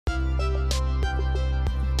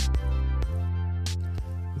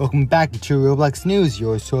Welcome back to True Roblox News,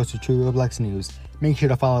 your source of true Roblox news. Make sure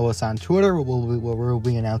to follow us on Twitter, where we'll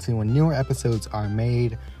be announcing when newer episodes are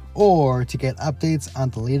made, or to get updates on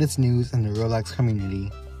the latest news in the Roblox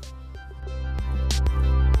community.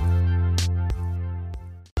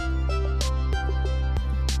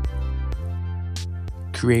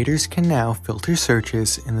 Creators can now filter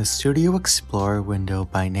searches in the Studio Explorer window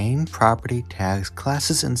by name, property, tags,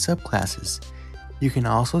 classes, and subclasses. You can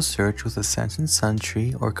also search with a sentence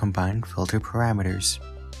tree or combined filter parameters.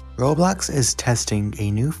 Roblox is testing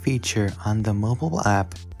a new feature on the mobile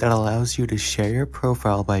app that allows you to share your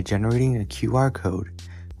profile by generating a QR code.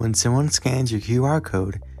 When someone scans your QR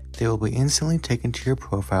code, they will be instantly taken to your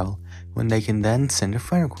profile when they can then send a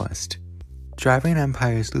friend request. Driving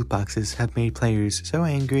Empire's loot boxes have made players so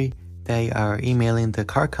angry they are emailing the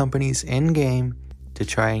car companies in-game to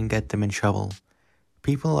try and get them in trouble.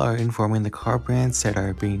 People are informing the car brands that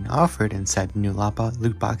are being offered inside the new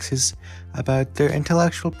loot boxes about their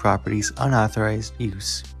intellectual property's unauthorized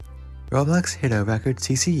use. Roblox hit a record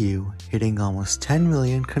CCU, hitting almost 10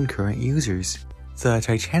 million concurrent users. The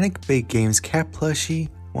Titanic Big Games Cat plushie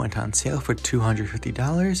went on sale for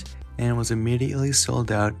 $250 and was immediately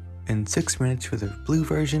sold out in 6 minutes for the blue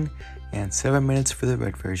version and 7 minutes for the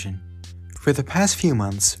red version. For the past few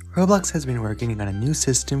months, Roblox has been working on a new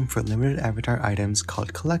system for limited avatar items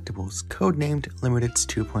called Collectibles, codenamed Limiteds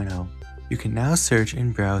 2.0. You can now search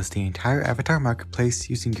and browse the entire avatar marketplace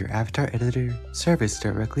using your avatar editor service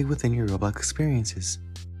directly within your Roblox experiences.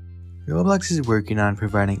 Roblox is working on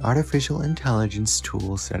providing artificial intelligence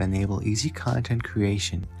tools that enable easy content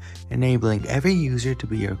creation, enabling every user to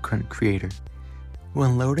be a creator.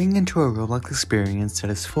 When loading into a Roblox experience that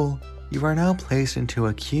is full, you are now placed into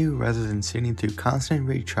a queue rather than sitting through constant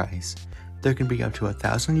retries. There can be up to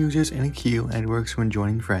 1,000 users in a queue and works when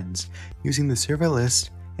joining friends, using the server list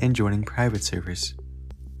and joining private servers.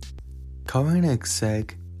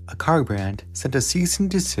 Koenigsegg, a car brand, sent a cease and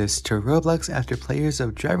desist to Roblox after players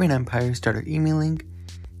of Driving Empire started emailing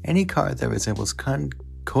any car that resembles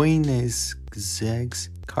Koenigsegg's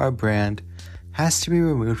car brand has to be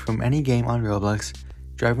removed from any game on Roblox.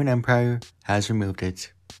 Driving Empire has removed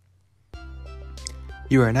it.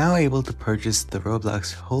 You are now able to purchase the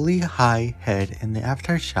Roblox Holy High Head in the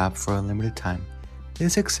Avatar shop for a limited time.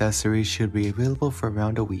 This accessory should be available for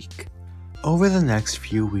around a week. Over the next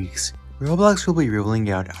few weeks, Roblox will be rolling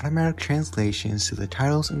out automatic translations to the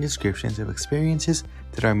titles and descriptions of experiences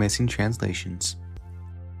that are missing translations.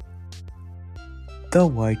 The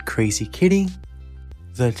White Crazy Kitty,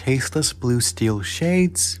 the Tasteless Blue Steel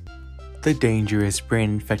Shades, the Dangerous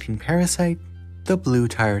Brain-Infecting Parasite, the Blue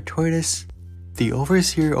Tire Tortoise, the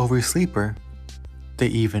Overseer Oversleeper, the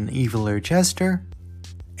Even Eviler Jester,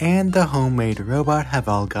 and the Homemade Robot have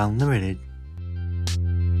all gone limited.